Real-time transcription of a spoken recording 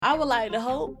I would like to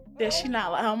hope that she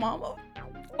not like her mama.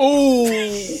 Ooh.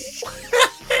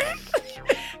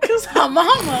 Cause her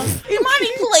mama,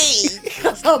 Emoni, please.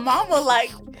 cause her mama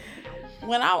like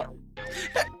when I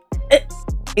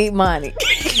Emoni.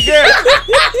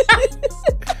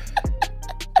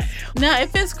 now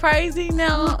if it's crazy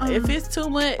if it's too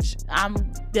much, I'm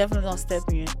definitely gonna step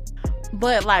in.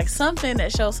 But like something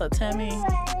that shows her tummy,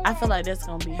 I feel like that's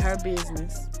gonna be her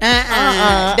business.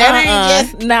 That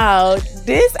ain't just no.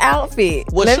 This outfit.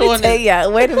 What's Let me showing tell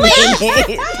y'all. Wait a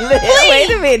minute.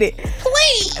 Wait a minute.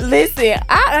 please. Listen,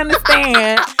 I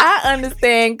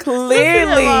understand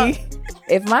clearly.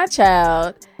 If my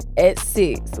child at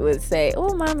 6 would say,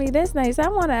 "Oh, mommy, that's nice. I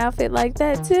want an outfit like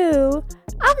that too."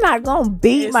 I'm not gonna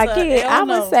beat It's my a kid. hell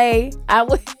no. I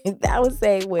would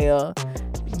say, well,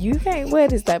 you can't wear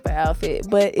this type of outfit.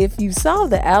 But if you saw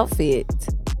the outfit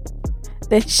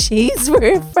that she's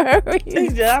referring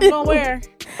I'm to, gonna wear.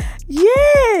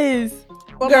 yes.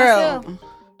 For Girl. myself.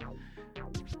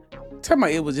 Tell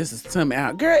me it was just a tummy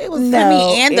out. Girl, it was No,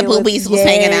 tummy and the it was- boobies was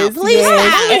hanging out. yes, Please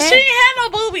yes. stop. She ain't had no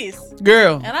boobies,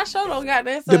 Girl, and I sure don't got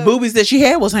that. the So boobies that she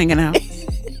had was hanging out.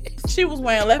 she was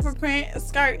wearing leopard print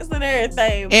skirts and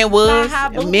everything. And was Thigh-high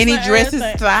boots mini and dresses,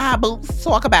 everything. thigh-high boots.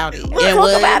 Talk about it. Talk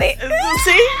about it.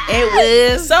 See, It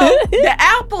was. so the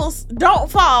apples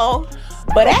don't fall.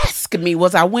 But ask me,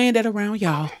 was I wearing that around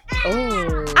y'all?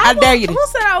 Oh. I dare you to. Who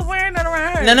said I was wearing that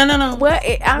around her? No. Well,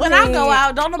 When I go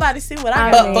out, don't nobody see what I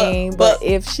I got. mean, but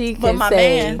if she but can my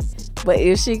say, man. but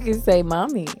if she can say,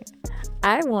 "Mommy,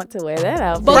 I want to wear that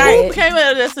outfit," But Right. who came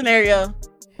up with that scenario?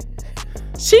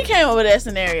 She came up with that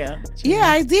scenario. Yeah,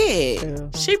 I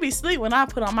did. She be asleep when I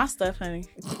put on my stuff, honey.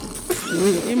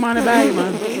 You mind about it,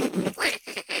 man?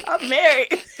 I'm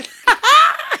married.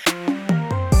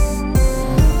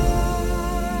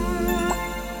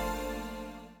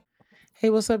 Hey,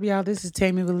 what's up, y'all? This is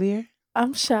Tami Valier.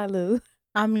 I'm Shalu,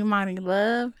 I'm Emoni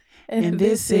Love. And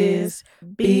this is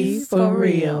Be For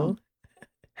Real.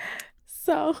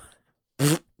 So,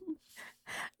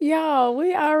 y'all,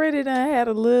 we already done had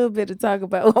a little bit to talk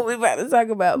about what we about to talk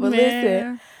about. But listen,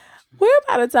 Man. we're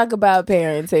about to talk about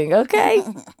parenting, okay?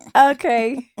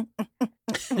 Okay.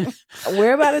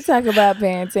 We're about to talk about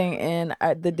parenting and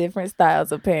the different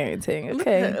styles of parenting,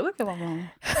 okay? Look at my mom.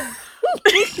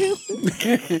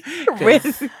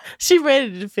 She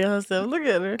ready to feel herself. Look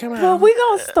at her. Come on. Well, we're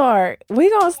gonna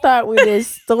start with this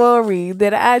story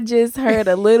that I just heard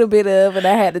a little bit of and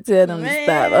I had to tell them to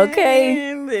stop, okay?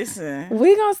 Man, listen.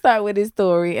 We're gonna start with this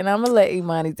story and I'm gonna let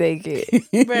Emoni take it.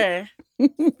 Bruh.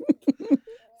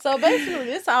 So basically,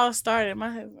 this all started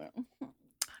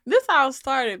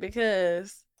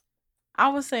because I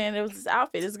was saying there was this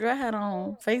outfit this girl had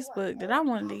on Facebook that I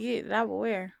wanted to get, that I would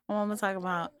wear. My mama talking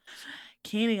about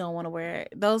Kenny gonna want to wear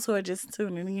it. Those who are just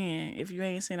tuning in, if you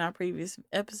ain't seen our previous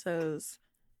episodes,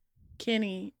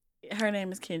 Kenny, her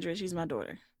name is Kendra. She's my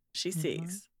daughter. She's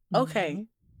 6. Okay.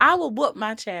 I will whoop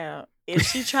my child if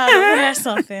she try to wear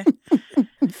something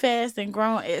fast and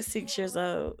grown at 6 years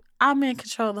old. I'm in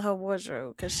control of her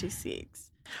wardrobe because she's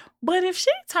 6. But if she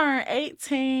turned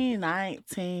 18,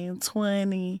 19,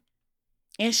 20,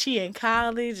 and she in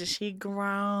college and she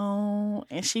grown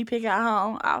and she pick out her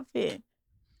own outfit,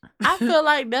 I feel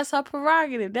like that's her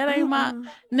prerogative. That ain't my...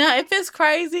 Now, if it's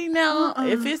crazy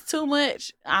if it's too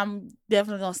much, I'm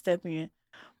definitely going to step in.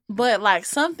 But like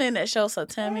something that shows her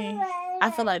tummy, I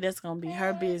feel like that's going to be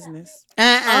her business.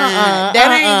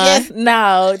 That ain't just.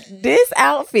 No, this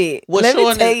outfit. What's Let me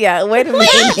showing tell it? y'all. Wait a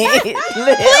minute.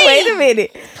 Wait a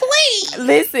minute. Please.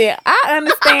 Listen,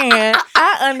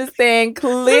 I understand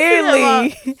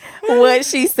clearly what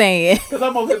she's saying. Because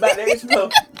I'm over about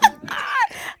that.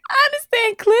 I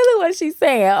understand clearly what she's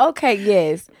saying. Okay,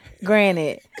 yes.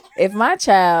 Granted, if my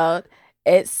child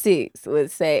at 6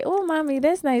 would say, "Oh, mommy,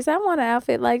 that's nice. I want an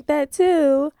outfit like that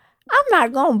too." I'm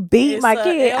not gonna beat It's my a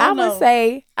kid. hell no.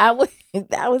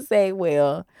 I would say,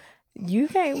 well, you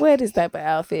can't wear this type of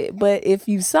outfit. But if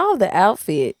you saw the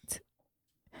outfit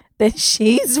that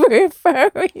she's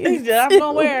referring I'm to, going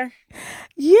to wear.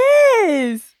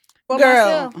 yes. For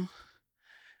Girl. myself.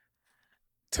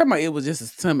 Tell me it was just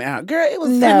a tummy out. Girl, it was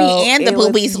No, tummy and the it was-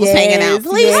 boobies was hanging out. yes,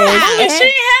 Please yes. stop. She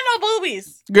ain't had no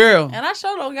boobies. Girl, And I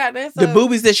sure don't got that. the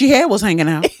boobies that she had was hanging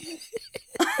out.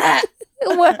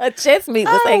 Well, her chest meat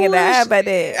was I hanging out. How wish- about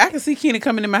that? I can see Kenny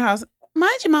coming in my house.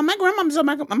 Mind you, my grandmama's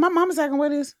my mama's not gonna wear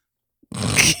this.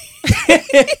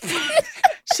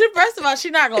 First of all, she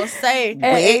not going to say.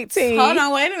 At 18. Hold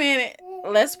on, wait a minute.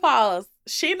 Let's pause.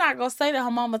 She not going to say that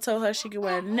her mama told her she could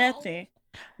wear nothing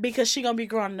because she gonna be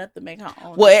grown enough to make her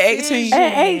own. Well, at 18? decisions.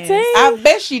 At 18? I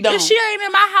bet she don't. If she ain't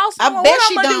in my house, I what bet I'm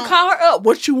she gonna don't. do? Call her up.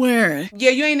 What you wearing?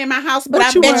 Yeah, you ain't in my house, but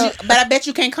What you wearing? I bet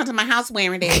you can't come to my house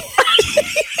wearing that.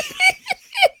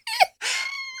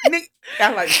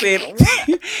 I like said,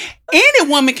 any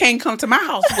woman can't come to my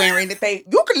house wearing anything.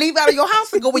 You can leave out of your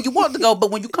house and go where you want to go,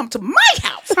 but when you come to my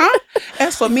house, huh?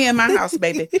 As for me and my house,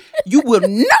 baby, you will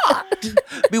not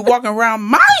be walking around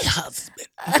my husband,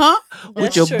 huh? With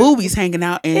That's your true. boobies hanging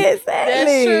out and Exactly.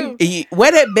 That's true.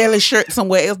 wear that belly shirt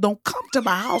somewhere else. Don't come to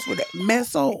my house with that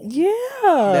mess on. Yeah.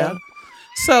 Yeah.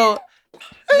 So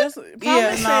That's,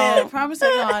 no. promise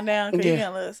to calm down because Yeah. you get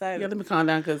a little excited. yeah, let me calm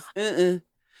down because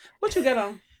what you got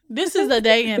on? This is the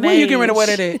day and When age. you getting ready to wear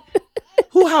that at?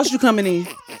 Who house you coming in?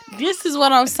 This is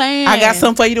what I'm saying. I got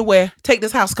something for you to wear. Take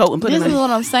this house coat and put This it is on. what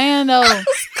I'm saying though.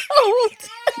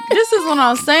 This is what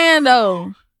I'm saying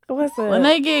though. What's up? When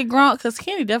they get grown, because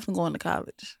Kenny definitely going to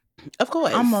college. Of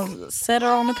course. I'm gonna set her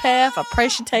on the path. I pray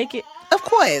she take it. Of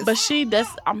course. But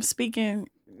I'm speaking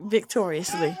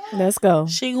victoriously. Let's go.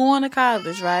 She going to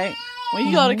college, right? When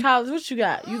you go to college, what you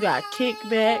got? You got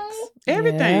kickbacks.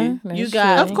 everything. Yeah, You that's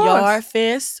got Of course. yard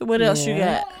fest. What else you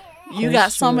Yeah. got? You That's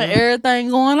got some of true. everything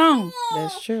going on.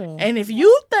 That's true. And if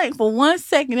you think for 1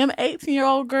 second them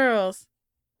 18-year-old girls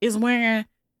is wearing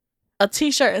a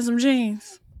t-shirt and some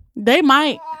jeans, they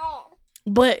might.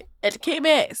 But at the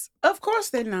kickbacks, Of course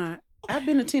they're not. I've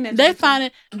been a teenager. they find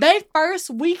it. They first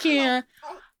weekend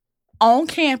on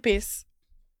campus.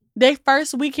 They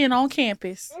first weekend on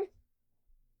campus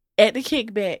at the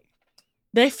kickback.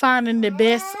 They finding the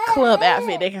best club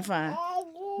outfit they can find.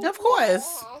 Of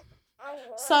course.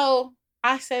 So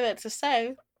I say that to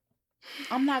say,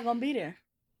 I'm not gonna be there.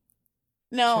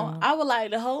 No, True. I would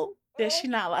like to hope that she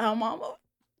not like her mama.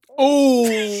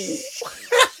 Ooh.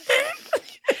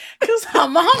 Cause her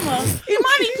mama,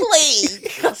 Imani,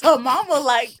 please. cause her mama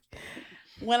like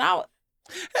when I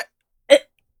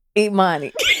Eat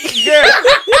money.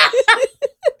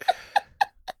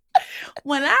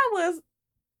 when I was,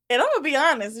 and I'm gonna be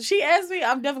honest. If she asked me,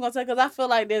 I'm definitely gonna tell. Cause I feel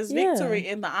like there's Yeah. victory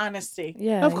in the honesty.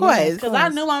 Yeah. Of course. yeah, Cause I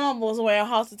knew my mama was wearing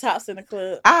halter tops in the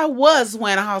club. I was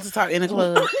wearing a halter top in the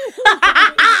club.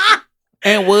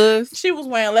 And was. She was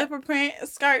wearing leopard print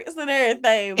skirts and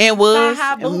everything. And was.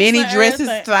 Thigh-high boots Mini and dresses,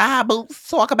 everything. thigh boots.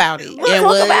 Talk about it. Let's And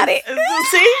talk was. about it.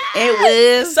 See?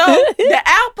 It was. So the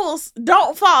apples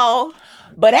don't fall.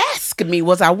 But ask me,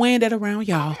 was I wearing that around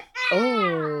y'all?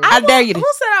 Oh. I dare you to. Who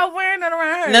said I was wearing that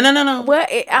around her? No. Well,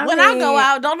 When I go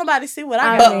out, don't nobody see what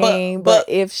I I got. mean, but- but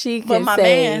if she but can my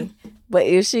say, man. but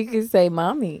if she can say,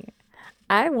 "Mommy,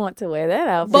 I want to wear that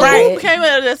outfit," But Right. who came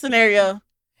up with that scenario?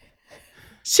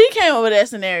 She came up with that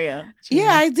scenario.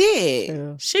 Yeah, I did.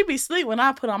 True. She be sleep when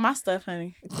I put on my stuff,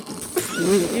 honey.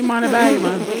 You mind about it,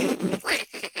 man?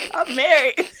 I'm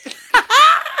married.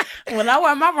 When I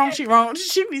wear my wrong,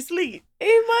 she be sleep.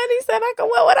 Imani said I can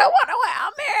wear what I want to wear.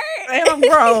 I'm married. And I'm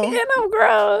grown. And I'm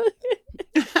grown.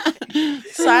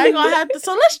 So I ain't gonna have to.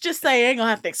 So let's just say I ain't gonna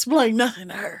have to explain nothing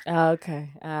to her. Okay.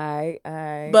 All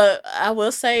right. But I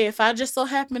will say, if I just so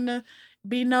happen to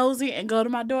be nosy and go to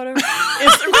my daughter's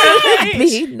Instagram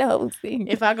page, Be nosy.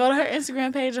 if I go to her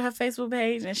Instagram page or her Facebook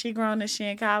page and she grown and she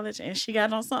in college and she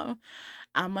got on something,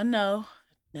 I'ma know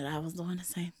that I was doing the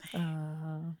same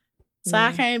thing. So I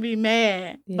yeah. can't be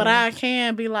mad, but Yeah. I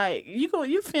can be like, you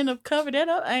finna cover that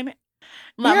up, ain't it?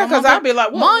 Like, Yeah, my because mama- I'll be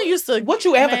like, Mom used to. what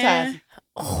you advertising? Man,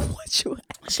 Oh, what you?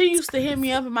 she used to hit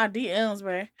me up in my DMs,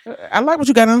 bro. I like what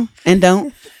you got on and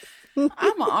don't. I'm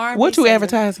an R&B What you singer.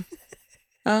 advertising?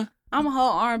 I'm a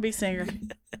whole R&B singer.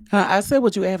 I said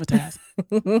what you advertising.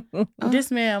 This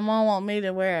man, mom want me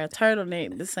to wear a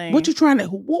turtleneck to sing. What you trying to?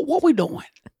 What we doing?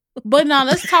 But now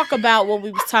let's talk about what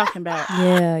we was talking about.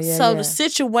 Yeah. So the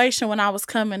situation when I was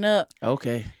coming up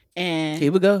Okay, and here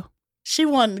we go. she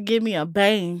wanted to give me a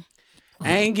bang.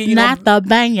 I ain't give you Not no. the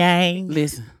bang.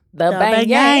 Listen, the bang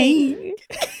bang.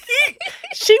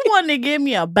 She wanted to give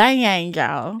me a bang,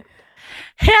 y'all.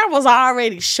 Hair was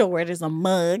already short as a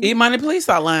mug. Imani, please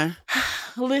stop lying.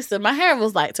 Listen, my hair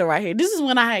was like to right here. This is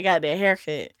when I had got that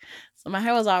haircut. So my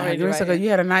hair was already right here. You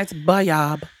had a nice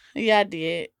bob. Yeah, I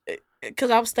did.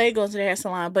 Because I was stay going to the hair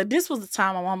salon. But this was the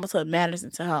time my mama took matters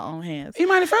into her own hands.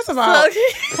 Imani, first of all, So,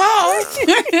 pause.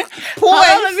 hold on,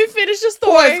 let Pause. me finish the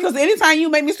story. Because anytime you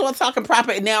make me start talking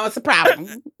proper, now it's a problem.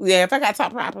 Yeah, if I got to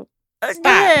talk proper. Go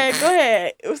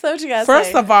ahead. What's up? What you got to say?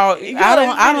 First of all, You I gotta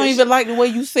don't finish. even like the way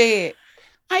you said.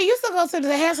 I used to go to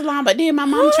the hair salon, but then my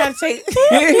mom tried to take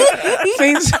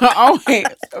things to her own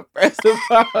hands. So first of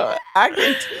all, I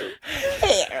can do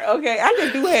hair. Okay, I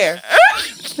can do hair.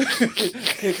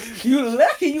 You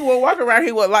lucky you were walking around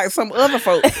here with like some other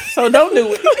folks. So don't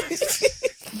do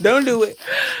it. Don't do it.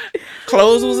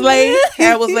 Clothes was laid,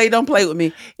 hair was laid. Don't play with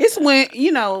me. It's when,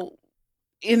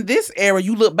 in this era,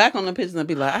 you look back on the pictures and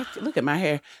be like, look at my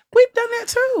hair. We've done that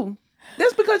too.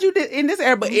 That's because you did in this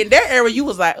era. But in that era, you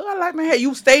was like, oh, I like my hair.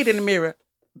 You stayed in the mirror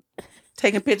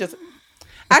taking pictures.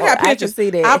 I got pictures. I can see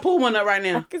that. I'll pull one up right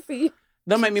now. I can see.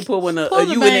 Don't make me pull one up. Pull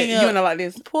the You bang in there like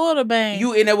this. Pull the bang.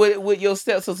 You in there with your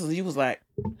stepsisters. You was like,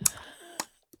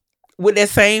 with that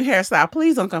same hairstyle.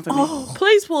 Please don't come for me. Oh,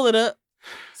 please pull it up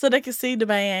so they can see the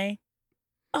bang.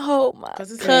 Oh my!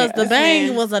 Because the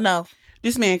bang was enough.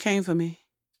 This man came for me.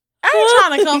 I ain't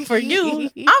trying to come for you.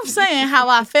 I'm saying how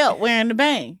I felt wearing the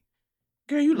bang.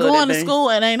 Girl, you love going that to bang. school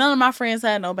and ain't none of my friends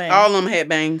had no bang. All of them had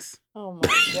bangs. Oh my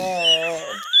god!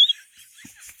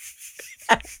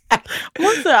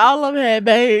 Once all of them had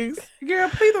bangs. Girl,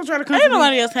 please don't try to come Ain't for me.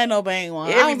 nobody else had no bang one.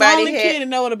 Everybody I was the only had- kid to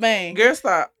know what a bang. Girl,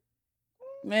 stop.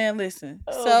 Man, listen.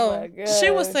 Oh So my she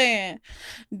was gosh. saying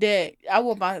that I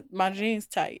wore my jeans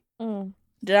tight. Mm.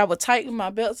 That I would tighten my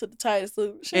belt to the tightest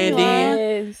suit. She And ain't then-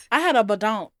 lying. Yes. I had a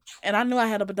badonk, and I knew I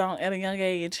had a badonk at a young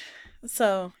age.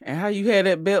 So, And how you had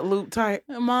that belt loop tight?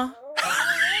 Ma.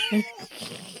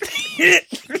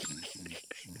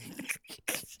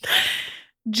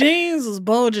 Jeans was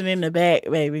bulging in the back,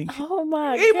 baby. Oh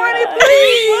my Imani, god!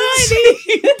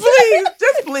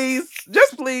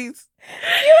 just please.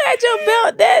 You had your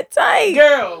belt that tight.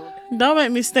 Girl. Don't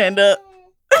make me stand up.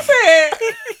 I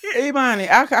said, Imani,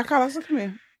 I call her, so come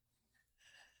here.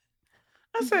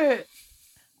 I said,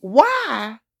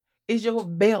 why is your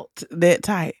belt that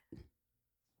tight?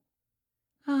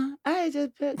 I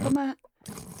just put, come on.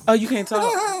 Oh, you can't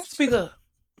talk. Speak up.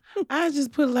 I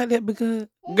just put it like that because,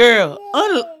 girl,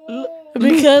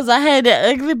 Because I had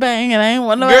that ugly bang and I ain't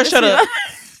want nobody girl, to shut see up.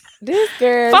 This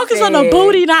girl Focus on the said-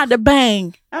 booty, not the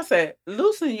bang. I said,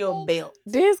 loosen your belt.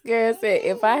 This girl said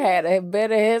if I had a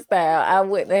better hairstyle, I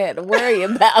wouldn't have had to worry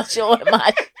about showing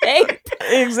my shape.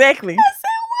 Exactly. I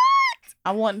said what?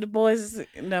 I want the boys to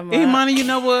see. Never mind. Imani, you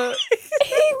know what?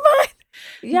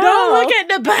 Y'all, Don't look at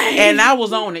the bang. And I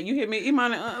was on it. You hear me?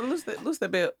 Imani, loosen the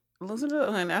belt. Loosen it up,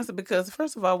 honey. I said, because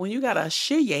first of all, when you got a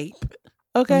shape,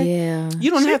 okay, Yeah. you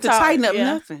don't She have to taught- tighten up yeah.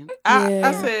 nothing. I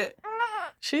Yeah. said,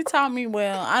 She taught me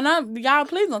well. And y'all,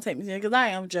 please don't take me serious because I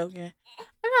am joking.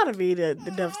 I gotta be the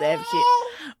devil's advocate.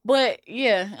 But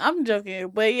yeah, I'm joking.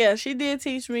 But yeah, she did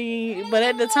teach me. But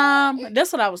at the time,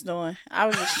 that's what I was doing. I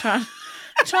was just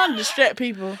trying to distract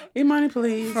people Imani,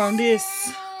 please. from this.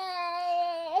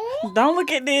 Don't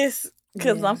look at this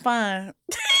because Yeah. I'm fine.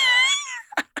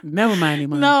 Never mind,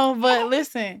 Imani. No, but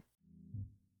listen.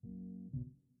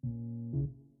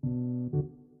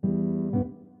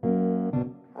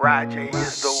 Roger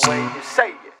is the way you say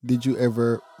it. Did you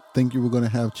ever think you were going to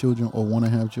have children or want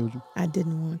to have children? I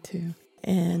didn't want to,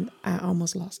 and I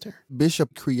almost lost her.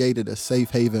 Bishop created a safe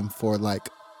haven for like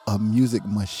a music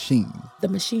machine. The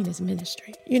machine is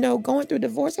ministry. You know, going through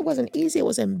divorce, it wasn't easy. It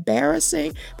was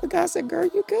embarrassing. But God said, girl,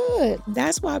 you good.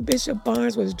 That's why Bishop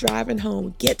Barnes was driving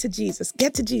home. Get to Jesus,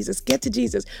 get to Jesus, get to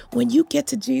Jesus. When you get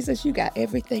to Jesus, you got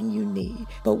everything you need.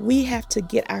 But we have to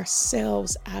get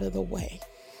ourselves out of the way.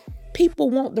 People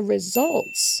want the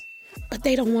results, but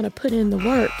they don't want to put in the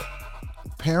work.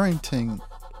 Parenting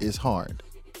is hard,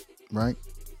 right?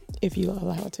 If you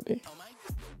allow it to be.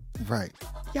 Right.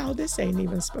 Y'all, this ain't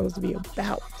even supposed to be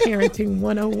about parenting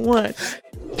 101.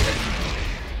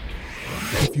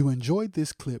 If you enjoyed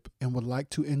this clip and would like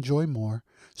to enjoy more,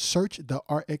 search the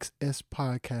RXS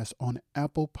podcast on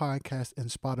Apple Podcasts and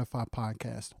Spotify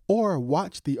Podcasts, or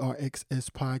watch the RXS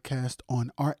podcast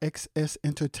on RXS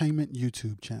Entertainment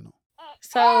YouTube channel.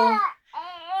 So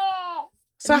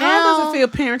So how now- does it feel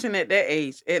parenting at that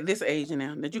age, at this age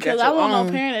now that you got because your I want own?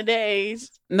 no parent at that age.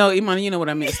 No, Imani, you know what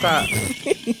I mean. Stop.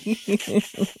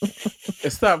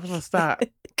 Stop.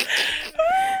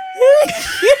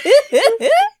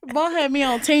 Boy had me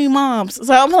on Teen Moms,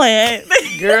 so I'm playing.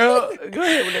 Girl, go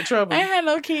ahead with that trouble. I ain't had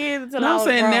no kids until I No, I'm was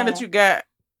saying now grown. that you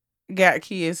got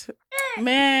kids.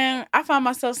 Man, I find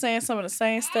myself saying some of the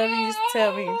same stuff you used to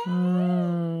tell me.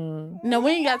 No,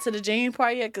 we ain't got to the gene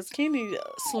part yet because Kenny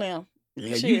slim.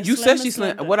 Yeah, She you is said slim she's and slim.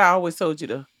 slender. What I always told you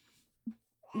though.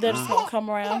 That just won't come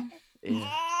around. Yeah.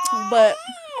 But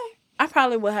I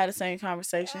probably would have the same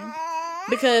conversation.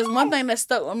 Because one thing that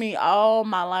stuck with me all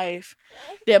my life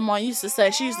that Mom used to say,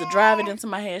 she used to drive it into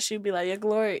my head. She'd be like, your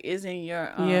glory is in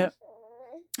your Yep.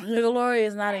 Your glory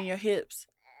is not in your hips.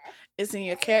 It's in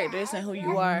your character. It's in who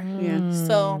you are. Yeah.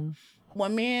 So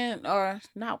when men, or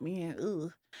not men, 'cause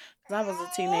I was a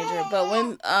teenager, but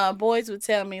when boys would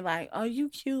tell me like, "Oh, you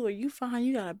cute or you fine,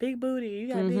 you got a big booty, you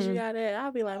got this, you got that,"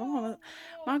 I'll be like,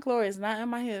 my glory is not in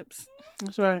my hips.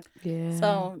 That's right. Yeah.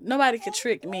 So nobody could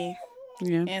trick me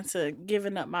Yeah. into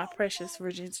giving up my precious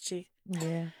virginity.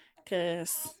 Yeah.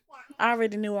 Because I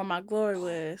already knew where my glory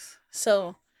was.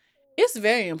 So it's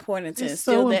very important to It's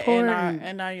instill so that important.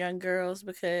 in our young girls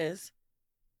because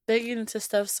they get into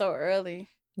stuff so early,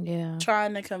 Yeah.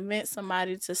 trying to convince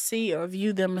somebody to see or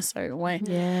view them a certain way.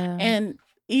 Yeah. And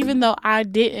even though I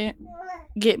didn't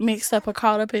get mixed up or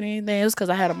caught up in anything, it was because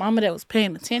I had a mama that was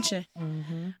paying attention.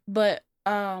 Mm-hmm. But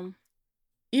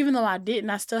even though I didn't,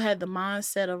 I still had the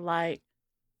mindset of like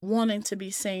wanting to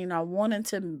be seen or wanting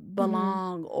to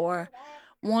belong or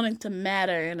wanting to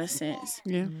matter in a sense.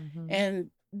 Yeah. Mm-hmm.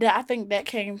 And that I think that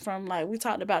came from like we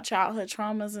talked about childhood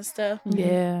traumas and stuff.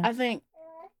 Yeah. I think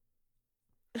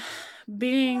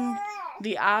being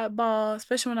the oddball,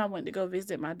 especially when I went to go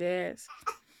visit my dad's,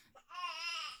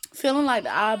 feeling like the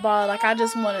oddball, like I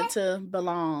just wanted to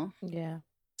belong Yeah.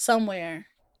 somewhere.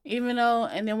 Even though,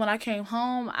 and then when I came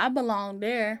home, I belonged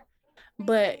there.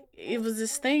 But it was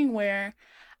this thing where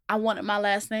I wanted my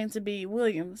last name to be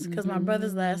Williams because my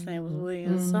brother's last name was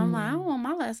Williams. So I'm like, I don't want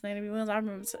my last name to be Williams. I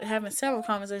remember having several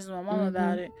conversations with my mom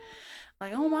about it.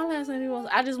 Like, oh, my last name to be Williams.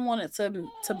 I just wanted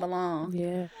to belong.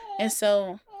 Yeah. And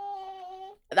so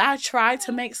I tried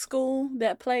to make school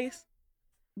that place,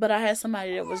 but I had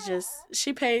somebody that was just,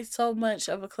 she paid so much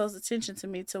of a close attention to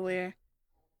me to where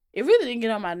it really didn't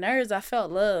get on my nerves. I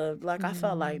felt loved. Like, I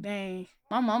felt like, dang,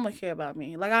 my mama cared about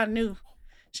me. Like, I knew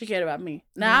she cared about me.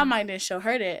 Now, I might didn't show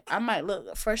her that. I might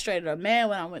look frustrated or mad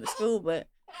when I went to school, but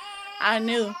I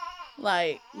knew,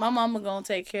 like, my mama gonna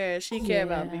take care of. She cared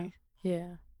about me.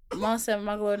 Yeah. Mom said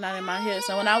my glory not in my head.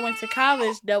 So when I went to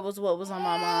college, that was what was on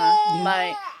my mind. Yeah.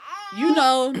 Like, you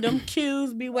know, them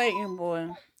cues be waiting, boy.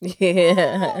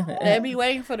 Yeah. They be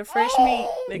waiting for the fresh meat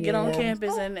to get on Yeah.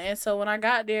 campus. And so when I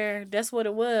got there, that's what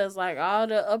it was. Like, all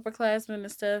the upperclassmen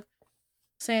and stuff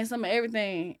saying some of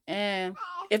everything. And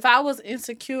if I was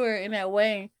insecure in that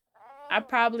way, I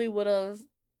probably would have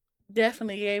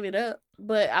definitely gave it up.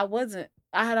 But I wasn't.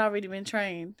 I had already been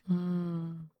trained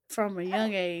from a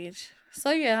young age. So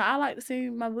yeah, I like to see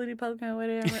my booty poking or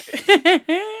whatever.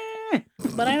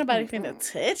 But ain't nobody finna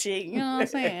touch it. You know what I'm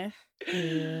saying?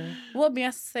 Yeah. What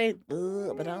Beyonce say?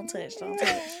 Ugh, but don't touch.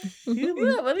 You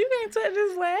look, but you can't touch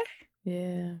this way.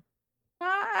 Yeah.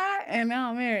 And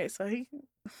now I'm married, so he.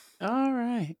 All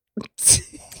right.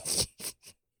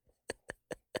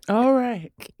 All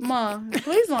right. Mom,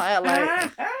 please don't act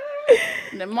like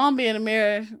that. Mom be in the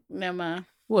mirror. Never mind.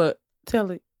 What?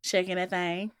 Tell it. Shaking that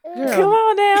thing. Come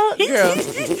on now. Girl.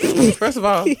 First of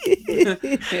all,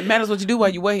 it matters what you do while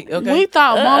you wait, okay? We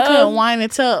thought Mom couldn't wind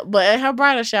it up, but at her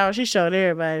bridal shower, she showed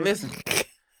everybody. Listen.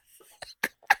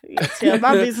 You tell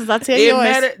my business, I tell It yours.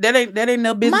 matter. That ain't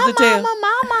no business to tell. My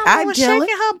mama I was tell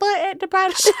shaking her butt at the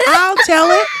bridal shower. I'll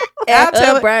tell it. I'll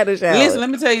tell it. Bridal shower. Listen, let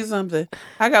me tell you something.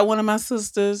 I got one of my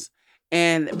sisters,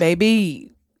 and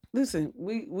baby, listen,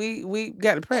 we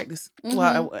got to practice.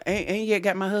 Well, I ain't yet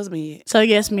got my husband yet. So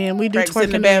yes, man, we do Practice twerk in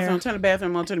the in there. bathroom. Turn the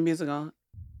bathroom on. Turn the music on.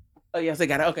 Oh yes, they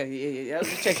got it. Okay, yeah. I was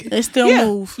just checking. They still Yeah,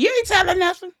 move. You ain't telling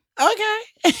nothing. Okay.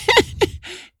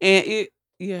 And it,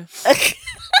 yeah.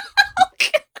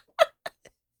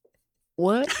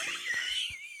 What?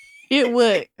 It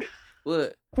what?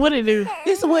 What? What it do?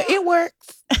 This is what it works.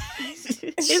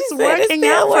 It's working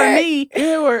out for me.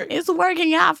 It works. It's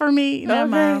working out for me. Never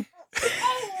mind.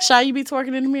 Shy, you be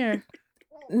twerking in the mirror?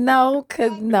 No,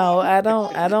 I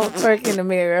don't twerk in the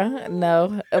mirror.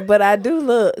 No, but I do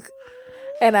look.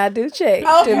 And I do check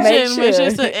to make sure.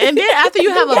 And then after you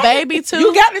have a baby too,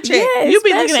 You got to check. Yes, you be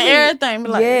looking at especially- everything. Be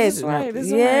like, yes, this is right. This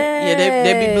is yes. Yeah,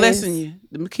 they be blessing you.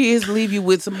 The kids leave you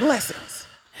with some blessings.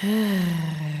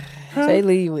 They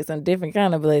leave you with some different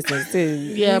kind of blessings too.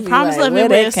 Yeah, You be promise like, let me where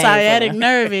with a that came sciatic from?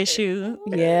 nerve issue.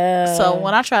 Yeah. So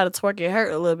when I try to twerk, it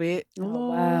hurt a little bit.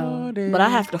 wow. But I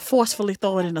have to forcefully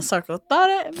throw it in a circle. Throw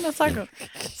that in a circle.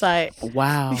 It's like,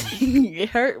 Wow. it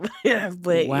hurt,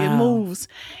 but it Wow. moves.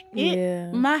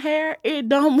 Yeah. My hair, it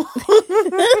don't move.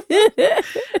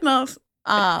 No,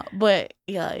 but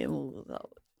yeah, it moves. But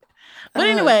Oh,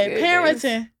 anyway, goodness.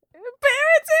 parenting.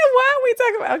 Parenting? Why are we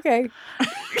talking about? Okay.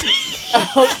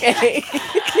 Okay.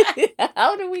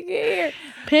 How did we get here?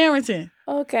 Parenting.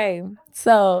 Okay.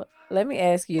 So let me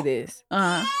ask you this.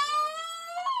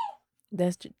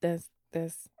 That's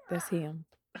him.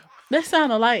 That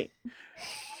sound alike.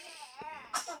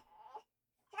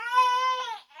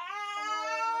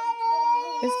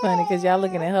 It's funny because y'all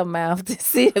looking at her mouth to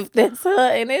see if that's her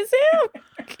and it's him.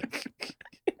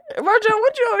 Roger,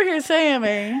 what you over here saying,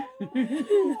 man?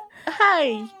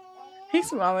 Hey. He's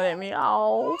smiling at me.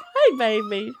 Oh, hey,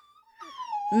 baby.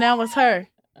 Now it's her.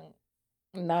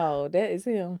 No, that is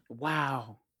him.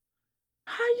 Wow.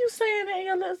 How you saying that in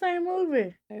your little same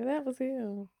movie? That was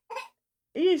him.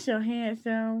 Use your hands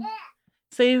down.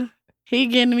 See, he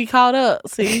getting me caught up.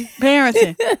 See,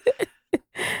 parenting.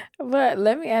 But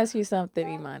let me ask you something,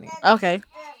 Imani. Okay.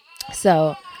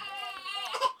 So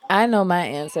I know my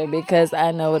answer because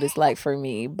I know what it's like for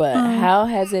me. But how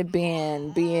has it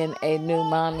been being a new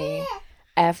mommy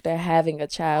after having a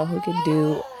child who can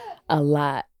do a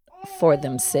lot for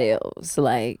themselves?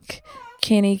 Like,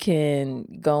 Kenny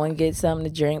can go and get something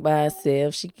to drink by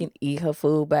herself. She can eat her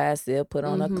food by herself, put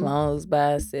on her clothes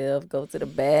by herself, go to the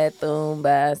bathroom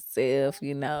by herself,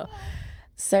 you know,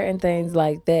 certain things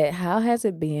like that. How has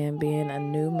it been being a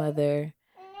new mother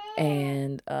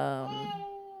and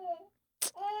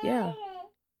yeah.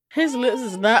 His lips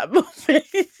is not moving.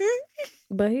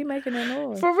 But he making that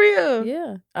noise. For real.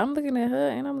 Yeah. I'm looking at her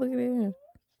and I'm looking at him.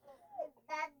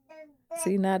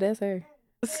 See, now that's her.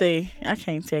 See, I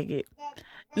can't take it.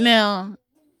 Now,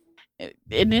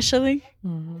 initially,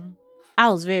 I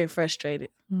was very frustrated.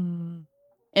 And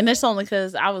that's only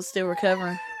because I was still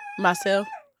recovering myself.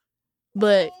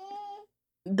 But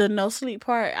the no sleep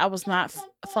part, I was not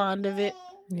fond of it.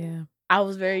 Yeah. I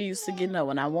was very used to getting up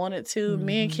when I wanted to.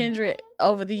 Me and Kendra,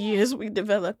 over the years, we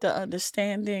developed an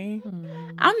understanding.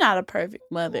 I'm not a perfect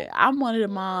mother. I'm one of the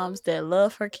moms that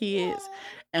love her kids,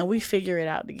 and we figure it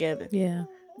out together. Yeah.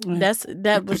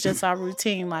 That was just our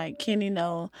routine. Like Kenny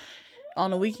know, on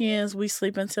the weekends we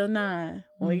sleep until 9.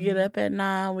 When we get up at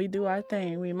 9, we do our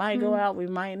thing. We might go out, we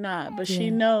might not, but she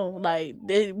know, like,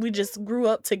 we just grew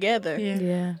up together.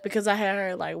 Yeah. Because I had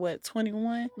her like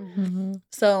 21.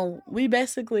 So we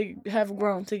basically have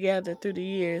grown together through the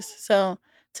years. So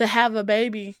to have a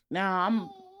baby now, I'm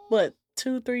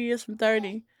 2-3 years from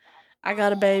 30. I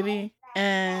got a baby,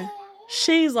 and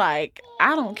she's like,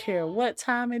 I don't care what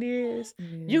time it is.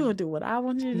 You gonna do what I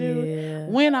want you to do,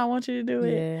 when I want you to do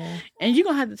it, and you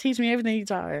gonna have to teach me everything you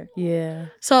taught her. Yeah.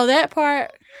 So that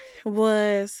part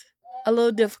was a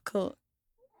little difficult.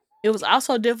 It was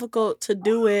also difficult to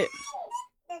do it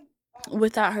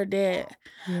without her dad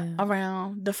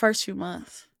around the first few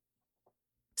months.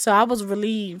 So I was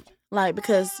relieved, like,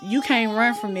 because you can't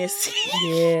run from this.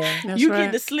 Yeah. You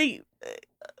get to sleep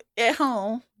at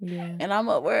home, and I'm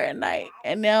up there at night,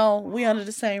 and now we under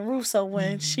the same roof. So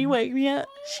when she wake me up,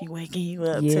 she waking you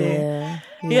up too.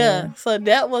 Yeah. So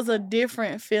that was a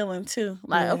different feeling too.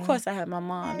 Like, of course, I had my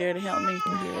mom there to help me,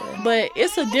 but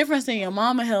it's a difference in your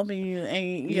mama helping you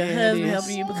and your husband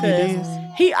helping you, because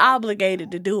he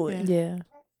obligated to do it. Yeah.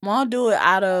 Mom do it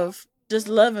out of just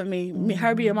loving me,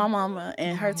 her being my mama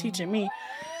and her teaching me.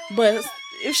 But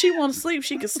if she want to sleep,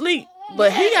 she can sleep.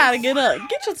 But he gotta get up.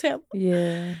 Get your tail.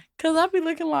 Yeah. Cause I be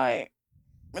looking like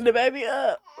the baby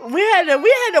up. We had to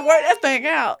work that thing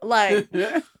out. Like,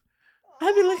 I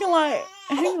be looking like,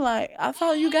 and he be like, I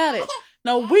thought you got it.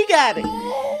 No, we got it.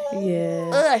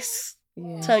 Yeah. Us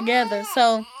together.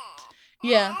 So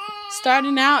yeah,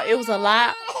 starting out it was a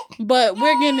lot, but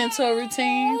we're getting into a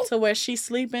routine to where she's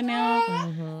sleeping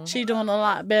now. She doing a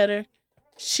lot better.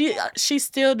 She's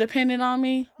still dependent on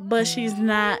me, but she's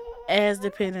not as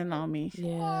dependent on me.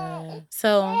 Yeah.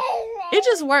 So it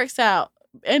just works out.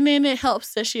 And then it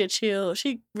helps that she a chill.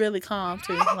 She really calm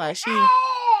too. Like she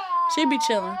be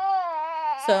chilling.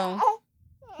 So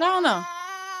I don't know.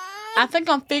 I think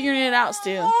I'm figuring it out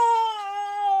still.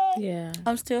 Yeah.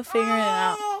 I'm still figuring it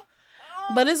out.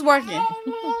 But it's working.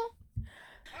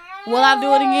 Will I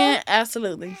do it again?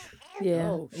 Absolutely. Yeah.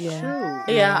 Oh, Yeah.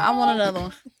 shoot. Yeah, I want another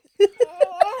one.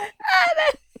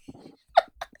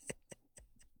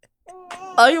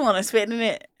 Oh, you want to spit in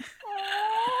it?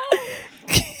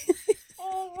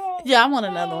 Yeah, I want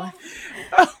another one.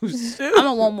 Oh, shoot. I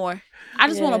don't want more. I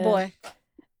just want a boy.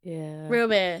 Yeah. Real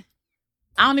bad.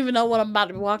 I don't even know what I'm about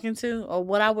to walk into or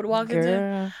what I would walk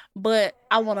into, but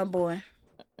I want a boy.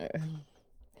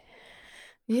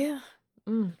 Yeah.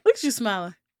 Look at you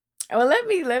smiling. Well, let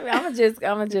me. I'm gonna just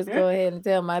go ahead and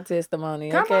tell my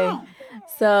testimony. Come Okay. on.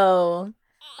 So,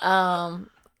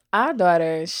 our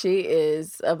daughter, she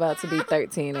is about to be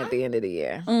 13 at the end of the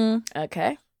year.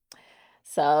 Okay.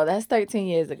 So that's 13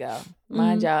 years ago.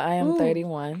 Mind y'all, I am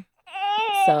 31.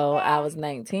 So I was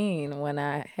 19 when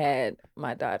I had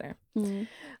my daughter.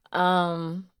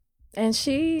 And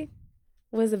she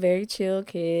was a very chill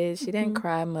kid. She didn't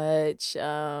cry much.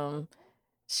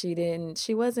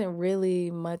 She wasn't really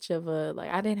much of a, like,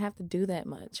 I didn't have to do that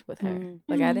much with her.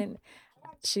 Like,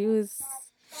 she was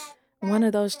one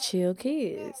of those chill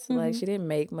kids. Like, she didn't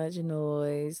make much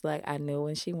noise. Like, I knew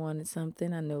when she wanted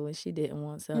something. I knew when she didn't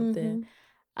want something.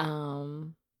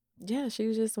 Yeah, she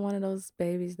was just one of those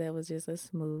babies that was just a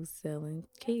smooth sailing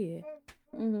kid.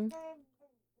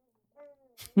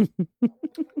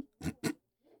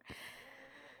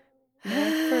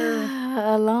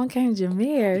 along came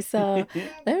Jameer. So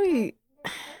let me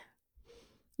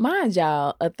mind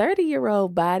y'all, a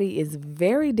 30-year-old body is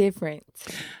very different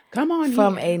Come on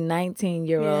from here. a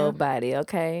 19-year-old body,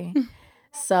 okay?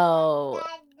 So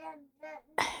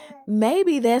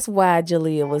maybe that's why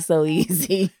Jalea was so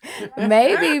easy.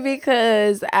 Maybe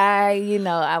because I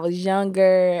was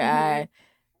younger.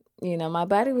 My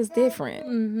body was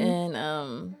different.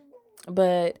 And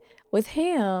but with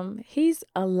him, he's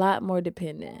a lot more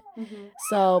dependent.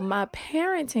 So my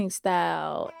parenting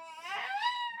style,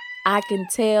 I can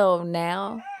tell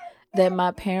now that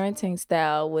my parenting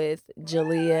style with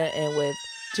Jalea and with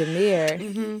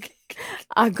Jameer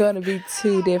are going to be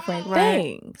two different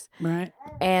things. Right.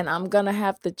 And I'm going to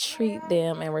have to treat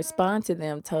them and respond to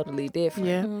them totally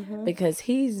different. Yeah. Because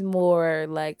he's more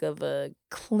like of a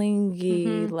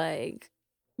clingy, like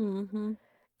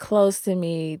close to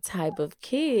me type of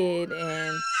kid.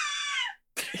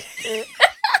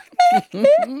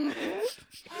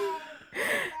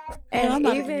 And I'm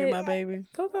about to get my baby.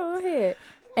 Go ahead.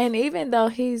 And even though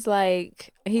he's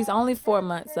only 4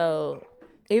 months old,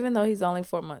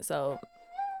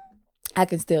 I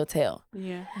can still tell.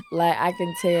 Yeah. Like, I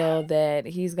can tell that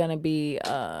he's going to be,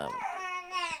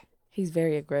 he's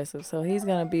very aggressive. So he's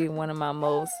going to be one of my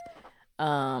most,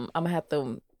 I'm going to have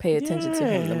to pay attention to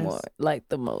him the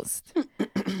most.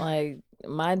 Like,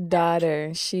 my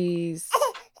daughter, she's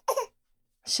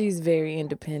very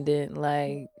independent.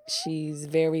 Like, she's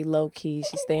very low-key.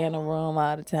 She stay in a room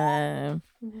all the time.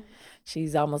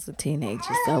 She's almost a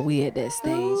teenager, so we at that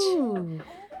stage. Ooh.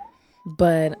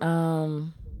 But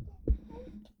I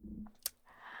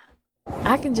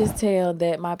can just tell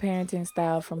that my parenting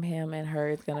style from him and her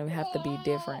is going to have to be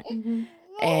different.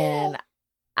 And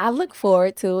I look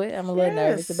forward to it. I'm a little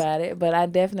nervous about it, but I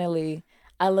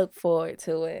look forward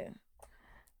to it.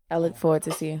 I look forward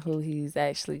to seeing who he's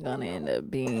actually going to end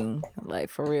up being, like,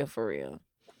 for real, for real.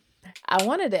 I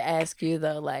wanted to ask you,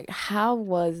 though, like, how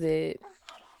was it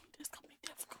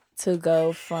to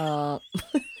go from...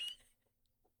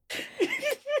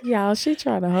 Y'all, she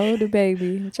trying to hold the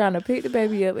baby, trying to pick the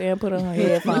baby up and put on her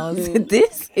headphones.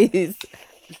 This is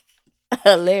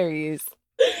hilarious.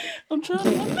 I'm trying to...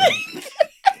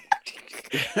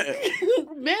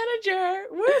 Manager,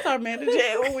 where's our manager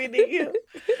at when we need him?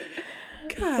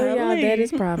 God, so y'all, that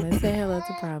is Promise. Say hello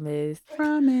to Promise.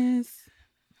 Promise.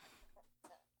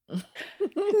 No,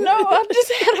 I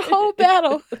just had a whole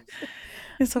battle.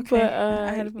 It's okay. But,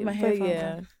 I had to put my headphones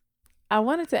on. I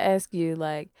wanted to ask you,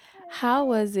 like, how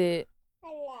was it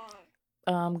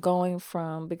going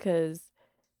from, because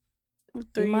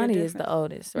Emoni is the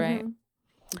oldest, right?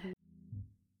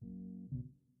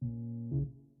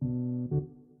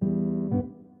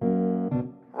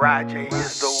 Roger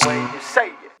is the way you say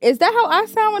it. Is that how I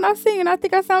sound when I sing? And I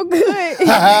think I sound good.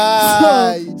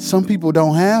 Some people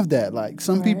don't have that. Like,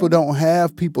 some people don't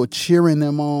have people cheering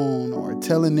them on or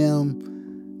telling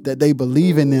them that they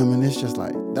believe in them. And it's just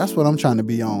like, that's what I'm trying to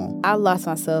be on. I lost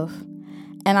myself.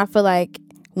 And I feel like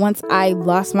once I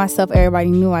lost myself, everybody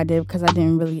knew I did because I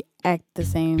didn't really act the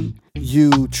same.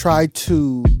 You try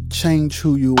to change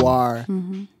who you are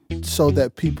so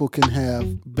that people can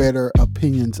have better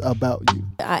opinions about you.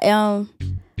 I am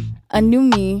a new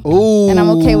me, Ooh. and I'm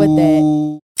okay with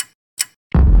that.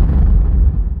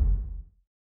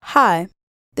 Hi,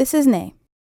 this is Nay,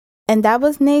 and that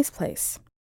was Nay's Place.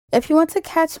 If you want to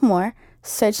catch more,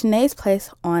 search Nay's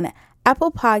Place on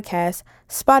Apple Podcasts,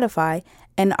 Spotify,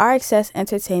 and RXS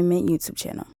Entertainment YouTube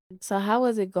channel. So how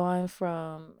was it going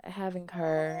from having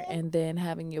her and then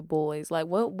having your boys? Like,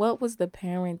 what was the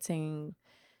parenting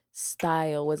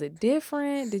style? Was it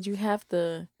different? Did you have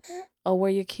to, or were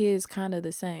your kids kind of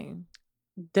the same?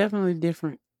 Definitely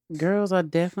different. Girls are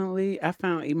definitely, I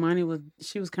found Emoni was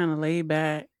kind of laid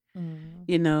back,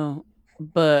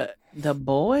 but the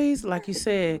boys, like you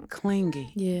said,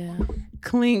 clingy. Yeah.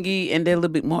 Clingy, and they're a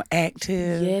little bit more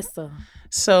active. Yes, sir.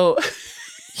 So...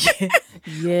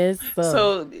 Yes, sir.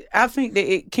 So I think that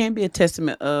it can be a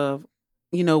testament of,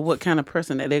 what kind of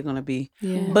person that they're going to be.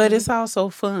 Yeah. But it's also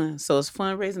fun. So it's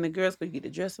fun raising the girls because you get to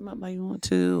dress them up like you want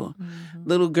to, or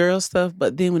little girl stuff.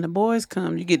 But then when the boys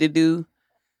come, you get to do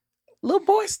little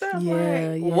boy stuff. Yeah,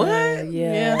 like, yeah, what?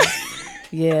 Yeah.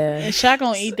 Yeah. And Shaq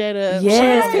gonna eat that up.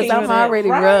 Yes, because I'm already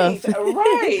rough.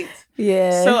 Right.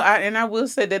 Yeah. So I will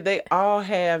say that they all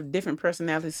have different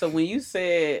personalities. So when you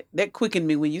said, that quickened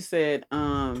me when you said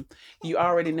you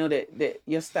already know that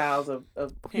your styles of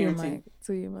parenting.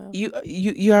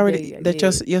 You already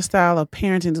your style of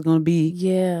parenting is going to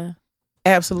be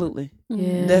absolutely.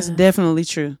 Yeah. That's definitely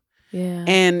true. Yeah.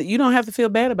 And you don't have to feel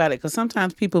bad about it, because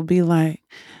sometimes people be like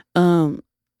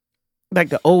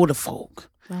the older folk.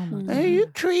 Oh my hey, you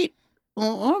treat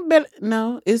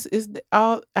No, it's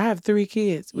all. I have 3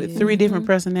 kids with 3 different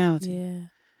personalities. Yeah.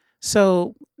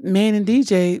 So man and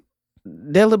DJ,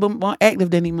 they're a little bit more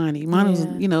active than Imani. Imani was,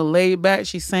 laid back.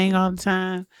 She sang all the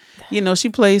time. She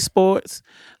plays sports,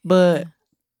 but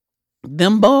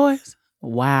them boys,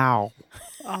 wow,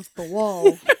 Off the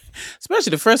wall.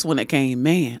 especially the first one that came.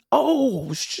 Man,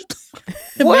 oh,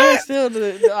 Man, what? still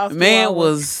the off the Man wall.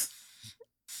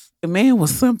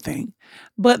 was something.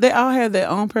 But they all have their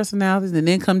own personalities, and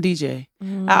then come DJ.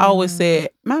 I always said,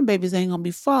 my babies ain't gonna be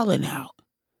falling out.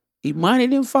 Imani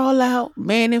didn't fall out,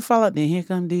 man didn't fall out. Then here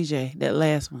come DJ, that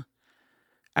last one.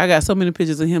 I got so many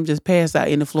pictures of him just passed out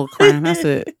in the floor crying. I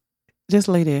said, just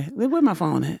lay there. Where my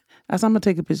phone at? I said, I'm gonna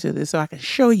take a picture of this so I can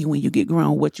show you when you get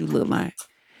grown what you look like.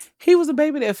 He was a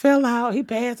baby that fell out. He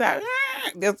passed out.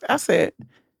 I said,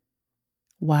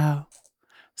 wow.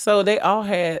 So they all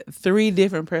had 3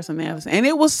 different personalities, and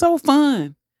it was so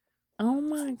fun. Oh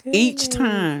my goodness. Each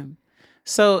time.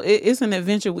 So it's an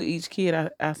adventure with each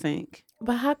kid, I think.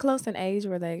 But how close in age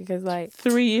were they? Because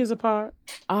 3 years apart.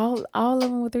 all of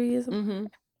them were 3 years apart. Mm-hmm.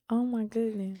 Oh my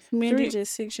goodness. Me and 3 DJ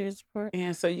 6 years apart.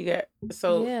 And so you got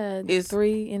yeah, it's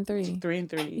 3 and 3. 3 and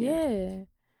 3. Yeah.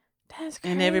 That's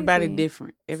crazy. And everybody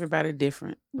different. Everybody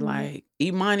different. Mhm. Like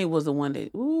Imani was the one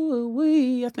that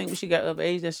I think when she got of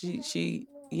age that she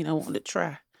wanted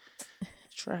to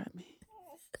try me.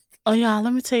 Oh, y'all,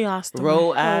 let me tell y'all a story.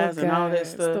 Roll eyes and all that God.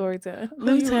 stuff. Story time.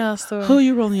 Let me tell y'all a story. Who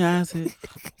you rolling your eyes at?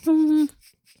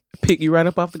 Pick you right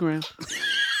up off the ground.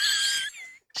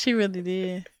 She really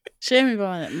did. She had me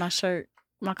by my shirt,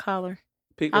 my collar.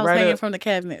 Pick I it was right hanging up. from the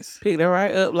cabinets. Picked her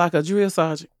right up like a drill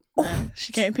sergeant.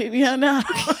 She can't pick me up now.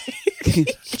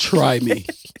 Try me.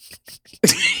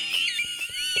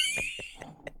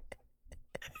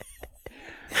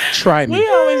 Try me. We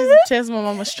always used to test my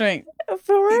mama's strength.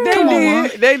 For real.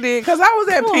 They did. Because I was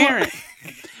that parent.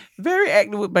 Very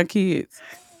active with my kids.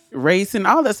 Racing,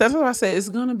 all that stuff. That's why I said it's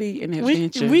going to be an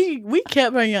adventure. We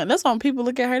kept her young. That's why when people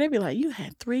look at her, they be like, you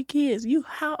had 3 kids. You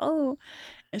how old?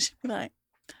 And she'd be like,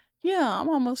 yeah, I'm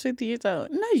almost 50 years old.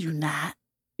 No, you're not.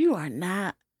 You are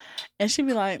not. And she'd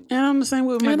be like, And I'm the same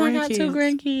with my and grandkids. I got 2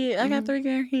 grandkids. I got 3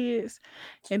 grandkids.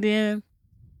 And then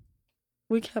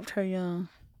we kept her young.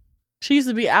 She used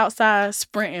to be outside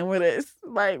sprinting with us,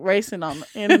 like racing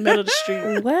in the middle of the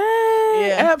street. What?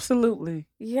 Yeah. Absolutely.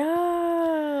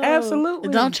 Yo. Absolutely.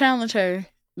 Don't challenge her.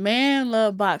 Man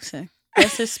love boxing.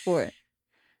 That's his sport.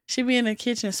 She be in the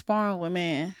kitchen sparring with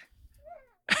man.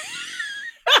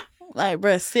 Like,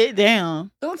 bruh, sit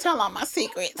down. Don't tell all my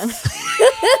secrets.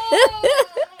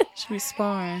 She be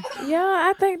sparring. Yo,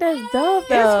 I think that's dope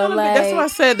though. That's why I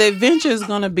said the adventure is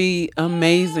going to be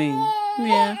amazing.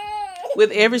 Yeah. With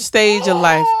every stage of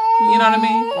life. You know what I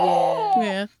mean?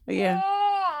 Yeah. Yeah.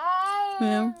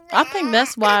 Yeah. I think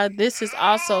that's why this is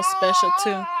also special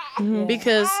too. Mhm.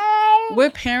 Because we're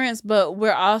parents, but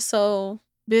we're also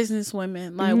business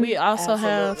women. Like, we also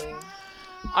have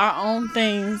our own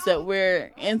things that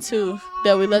we're into,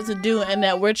 that we love to do, and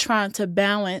that we're trying to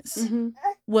balance.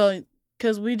 Well,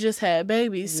 because we just had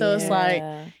babies. So it's like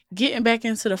getting back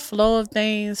into the flow of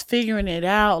things, figuring it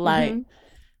out. Like,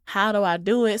 how do I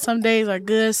do it? Some days are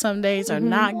good, some days are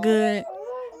not good.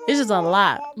 It's just a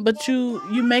lot, but you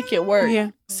make it work.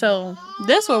 Yeah. So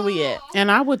that's where we at.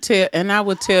 And I would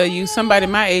tell you, somebody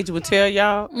my age would tell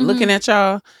y'all, looking at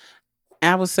y'all,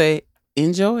 I would say,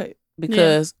 enjoy it.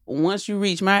 Because once you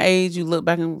reach my age, you look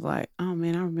back and was like, oh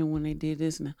man, I remember when they did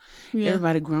this now. Yeah.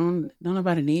 Everybody grown. Don't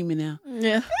nobody need me now.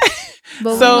 Yeah.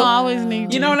 But So, we don't always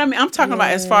need You know what I mean? I'm talking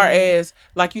about as far as,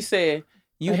 like you said,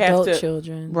 you adult have to,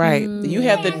 children. right. You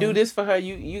have to do this for her.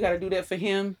 You got to do that for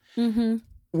him. Mm-hmm.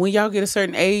 When y'all get a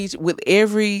certain age, with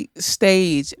every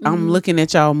stage, I'm looking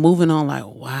at y'all moving on like,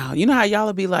 wow. You know how y'all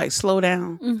will be like, slow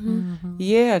down? Mm-hmm.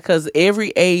 Yeah, because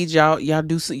every age, y'all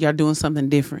doing something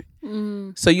different.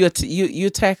 Mm-hmm. So you're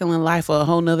tackling life a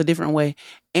whole nother different way.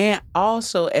 And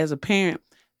also, as a parent,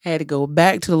 I had to go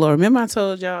back to the Lord. Remember I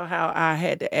told y'all how I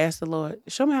had to ask the Lord,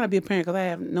 show me how to be a parent, because I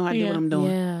have no idea what I'm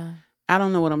doing. Yeah. I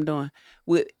don't know what I'm doing.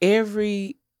 With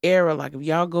every era, like if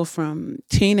y'all go from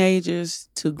teenagers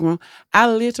to grown, I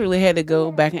literally had to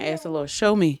go back and ask the Lord,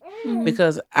 show me.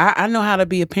 Because I know how to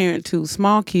be a parent to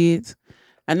small kids.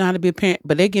 I know how to be a parent,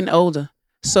 but they're getting older.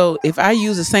 So if I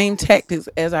use the same tactics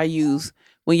as I used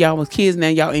when y'all was kids, now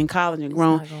y'all in college and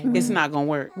grown, it's not going to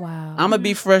work. Wow. I'm going to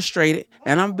be frustrated,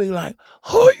 and I'm going to be like,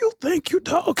 who you think you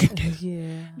talking to?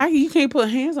 Yeah. You can't put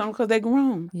hands on them because they're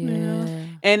grown. Yeah.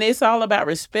 And it's all about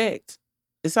respect.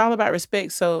 It's all about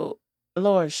respect. So,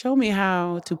 Lord, show me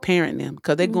how to parent them,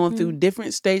 because they're going through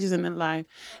different stages in their life.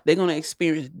 They're going to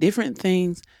experience different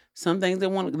things. Some things they're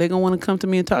gonna want to come to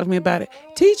me and talk to me about it.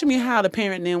 Teach me how to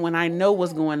parent them when I know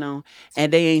what's going on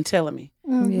and they ain't telling me.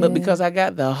 But because I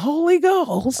got the Holy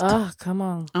Ghost, Oh, come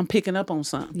on. I'm picking up on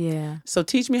something. Yeah. So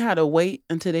teach me how to wait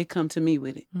until they come to me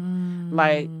with it.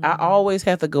 Like I always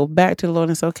have to go back to the Lord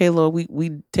and say, okay, Lord,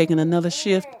 we taking another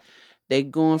shift. They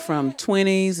going from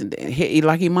 20s and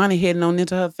like Imani heading on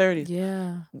into her 30s.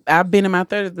 Yeah. I've been in my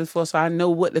 30s before, so I know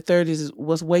what the 30s is,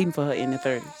 what's waiting for her in the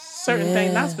 30s. Certain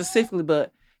things, not specifically,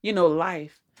 but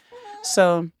life.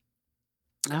 So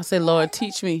I'll say, Lord,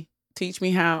 teach me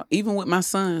how, even with my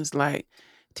sons, like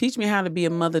teach me how to be a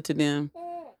mother to them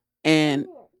and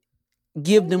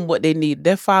give them what they need. If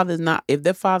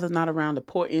their father's not around to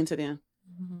pour into them,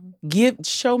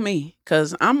 show me,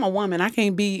 because I'm a woman. I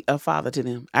can't be a father to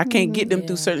them. I can't get them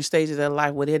through certain stages of their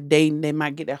life where they're dating, they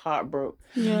might get their heart broke.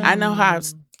 Yeah. I know how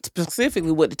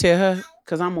specifically what to tell her,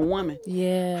 because I'm a woman.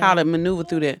 Yeah. How to maneuver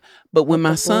through that. But with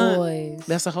my son, boys.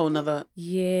 that's a whole nother.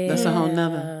 Yeah. That's a whole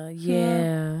nother.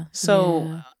 Yeah.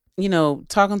 So,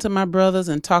 talking to my brothers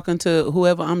and talking to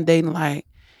whoever I'm dating, like,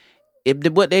 if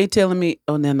what they telling me,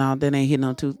 oh, no, that ain't hitting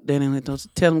on too. That ain't hitting on.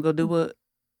 Tell them go do what.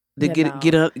 To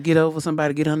get over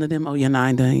somebody, get under them. Oh, yeah, I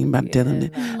ain't about to tell them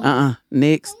that.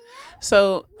 Next.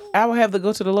 So I would have to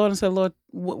go to the Lord and say, Lord,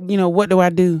 what do I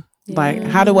do? Like,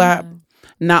 how do I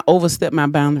not overstep my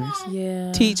boundaries?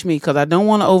 Yeah. Teach me, because I don't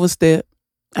want to overstep.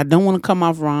 I don't want to come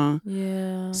off wrong.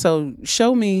 Yeah. So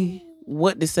show me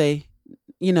what to say,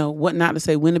 what not to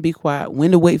say, when to be quiet,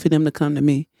 when to wait for them to come to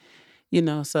me,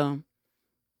 so.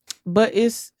 But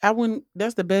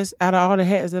that's the best out of all the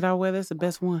hats that I wear. That's the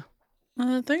best one.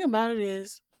 The thing about it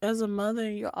is, as a mother,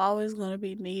 you're always going to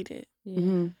be needed.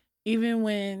 Mm-hmm. Even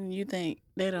when you think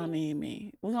they don't need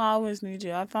me. We always need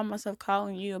you. I find myself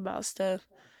calling you about stuff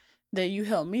that you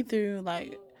helped me through.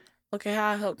 Like, okay,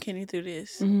 how I help Kenny through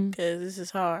this? Because this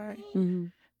is hard. Mm-hmm.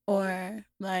 Or,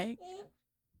 like,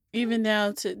 even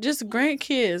down to just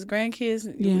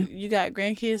grandkids. Yeah. You got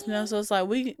grandkids now. So it's like,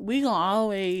 we going to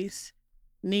always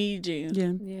need you.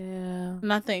 Yeah. Yeah.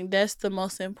 And I think that's the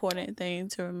most important thing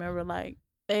to remember. Like,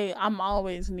 hey, I'm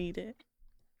always needed.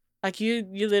 Like, you're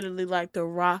literally like the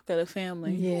rock of the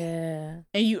family. Yeah.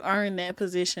 And you earned that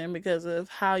position because of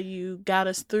how you got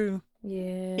us through.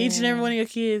 Yeah. Each and every one of your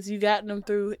kids, you got them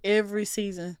through every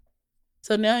season.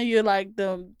 So now you're like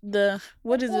the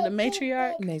what is it, the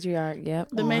matriarch? Matriarch, yep.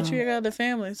 The matriarch of the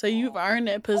family. So you've earned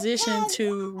that position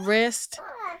to rest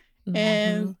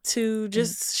and to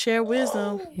just share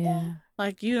wisdom. Yeah.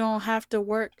 Like, you don't have to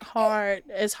work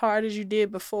as hard as you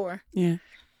did before. Yeah.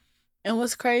 And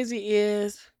what's crazy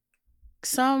is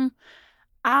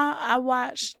I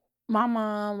watched my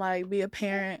mom, like, be a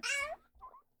parent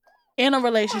in a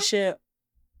relationship,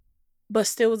 but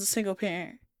still was a single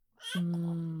parent.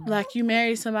 Like, you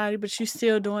married somebody, but you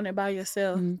still doing it by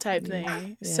yourself type thing.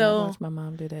 Yeah, So I watched my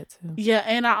mom do that too. Yeah,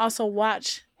 and I also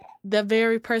watched the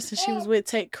very person she was with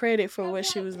take credit for what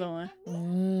she was doing.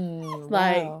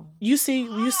 Like, wow. you see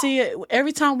it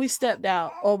every time we stepped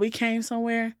out or we came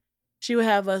somewhere, she would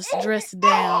have us dressed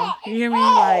down. You hear me?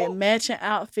 Like, matching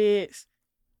outfits.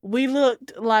 We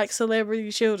looked like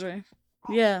celebrity children.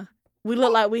 Yeah. We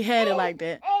looked like we had it like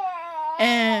that.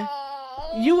 And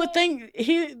you would think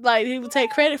he would take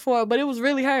credit for it, but it was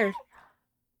really her.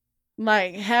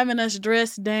 Like, having us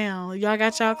dressed down. Y'all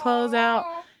got y'all clothes out.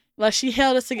 Like, she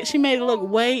held us together. She made it look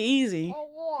way easy.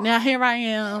 Now here I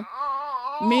am.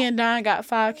 Me and Don got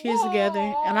 5 kids together,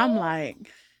 and I'm like,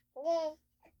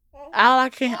 all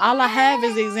I have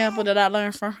is the example that I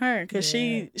learned from her, because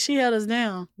she held us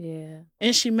down. Yeah.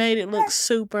 And she made it look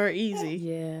super easy.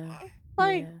 Yeah.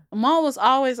 Like, Mom was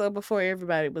always up before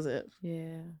everybody was up.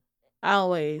 Yeah.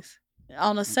 Always.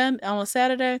 On a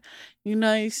Saturday, you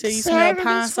say you smell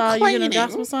pine saw, you hear the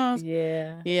gospel songs.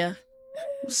 Yeah. Yeah.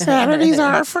 Saturdays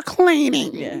are for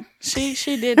cleaning. Yeah. She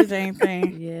did the same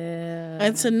thing. Yeah.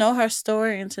 And to know her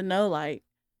story and to know, like,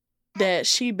 that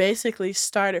she basically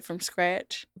started from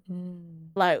scratch.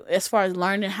 Like, as far as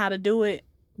learning how to do it,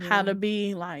 how to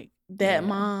be like that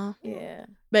mom. Yeah.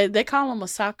 But they call them a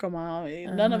soccer mom.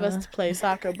 None of us play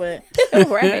soccer, but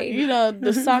right.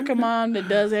 the soccer mom that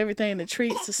does everything, the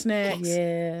treats, the snacks.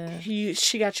 Yeah.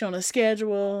 She got you on a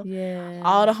schedule. Yeah.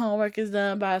 All the homework is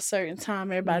done by a certain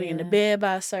time. Everybody in the bed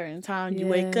by a certain time. You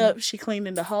wake up, she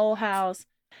cleaning the whole house.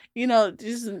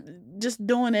 Just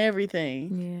doing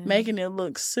everything. Yeah. Making it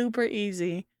look super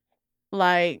easy.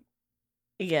 Like,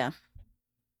 yeah.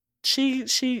 She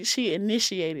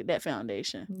initiated that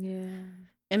foundation. Yeah.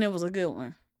 And it was a good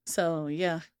one. So,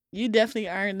 yeah, you definitely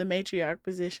earned the matriarch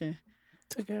position.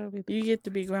 You get to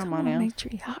be grandma Come on, now.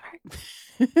 matriarch.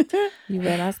 You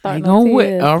better not start Ain't no gonna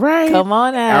tears. all right. Come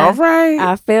on now. All right.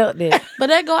 I felt it. But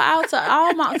that go out to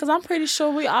all my, because I'm pretty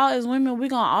sure we all as women, we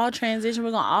gonna all transition.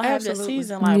 We're gonna all have that Absolutely.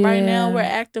 season. Like right now, Yeah. we're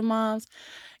active moms.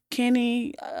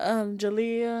 Kenny,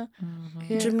 Jalea,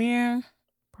 Jameer,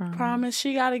 Promise.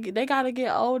 They gotta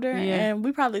get older, and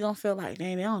we probably gonna feel like,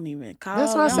 dang, they don't even call.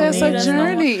 That's why I they said don't it's a need us no more.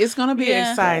 journey. It's gonna be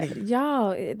Yeah. exciting.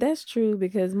 Y'all, that's true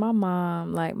because my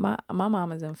mom, like my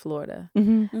mom is in Florida.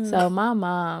 Mm-hmm. So my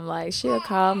mom, like, she'll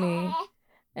call me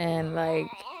and like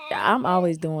I'm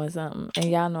always doing something.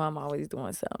 And y'all know I'm always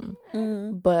doing something.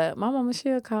 Mm-hmm. But my mama,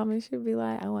 she'll call me, she'll be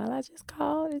like, oh, well, I just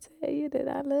called to tell you that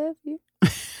I love you.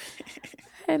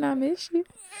 And I miss you.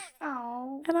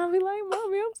 Oh. And I'll be like,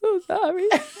 Mommy, I'm so sorry.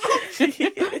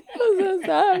 I'm so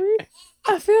sorry.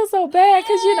 I feel so bad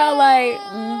because, you know, like,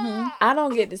 I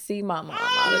don't get to see my mom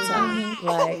all the time.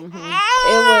 Like,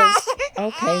 it was,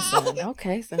 okay, son.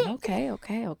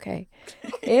 Okay.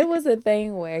 It was a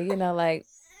thing where, you know, like,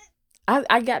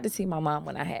 I got to see my mom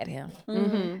when I had him.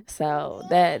 Mm-hmm. So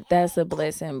that's a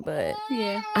blessing. But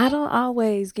Yeah. I don't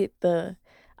always get the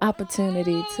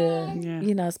opportunity to, Yeah.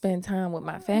 you know, spend time with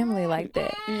my family like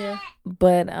that. Yeah.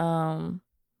 But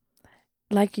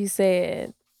like you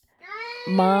said,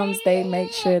 moms, they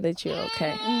make sure that you're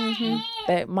okay. Mm-hmm.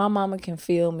 That my mama can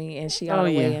feel me and she all the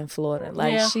way yeah. in Florida.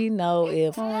 Like Yeah. she know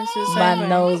if Always the same my thing.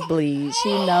 nose bleeds. She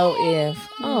know if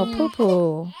poo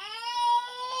poo.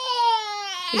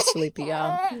 He's sleepy,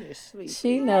 y'all.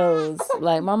 She knows.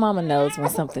 Like my mama knows when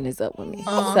something is up with me.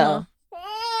 So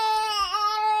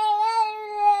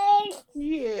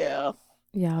Yeah.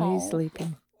 y'all, he's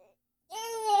sleeping.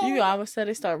 You always said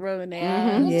they start rubbing their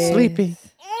eyes. Yes. Sleepy.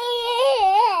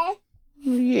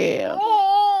 Yeah.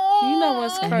 You know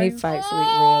what's And crazy? he fights sleep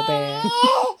real bad.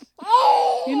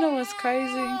 You know what's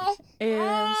crazy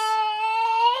is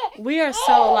we are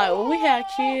so like when we have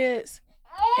kids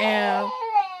and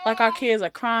like our kids are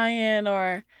crying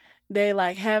or they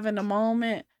like having a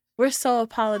moment, we're so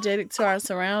apologetic to our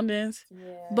surroundings.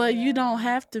 But you don't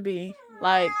have to be.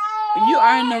 Like you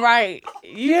earn the right.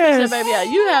 You put your baby out.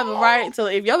 You have a right to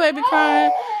if your baby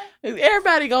crying,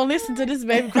 everybody gonna listen to this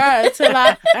baby cry until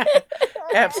I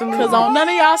absolutely because none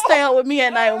of y'all stay up with me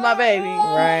at night with my baby.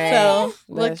 Right. So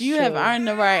look, That's you have true. earned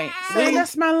the right.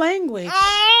 That's my language.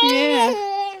 Yeah.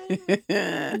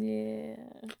 Yeah.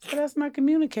 That's my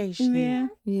communication. Yeah.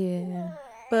 Yeah.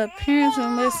 But parents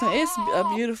and listen, it's a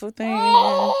beautiful thing.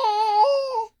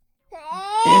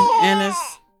 And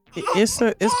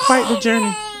it's quite the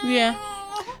journey. Yeah.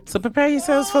 So prepare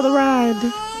yourselves for the ride.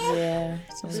 Yeah.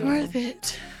 It's worth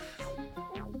it.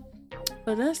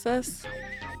 But that's us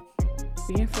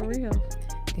being for real.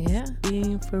 Yeah.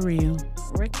 Being for real.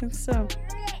 Reckon so.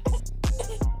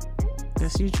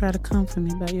 Guess you try to comfort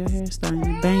me about your hairstyle and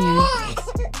your banging.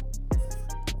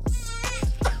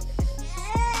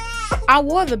 I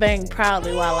wore the bang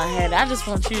proudly while I had it. I just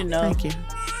want you to know Thank you.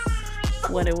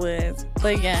 what it was.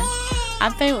 But yeah, I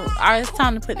think it's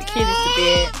time to put the kiddies to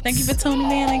bed. Thank you for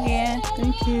tuning in again.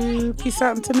 Thank you. Peace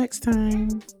out until next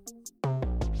time.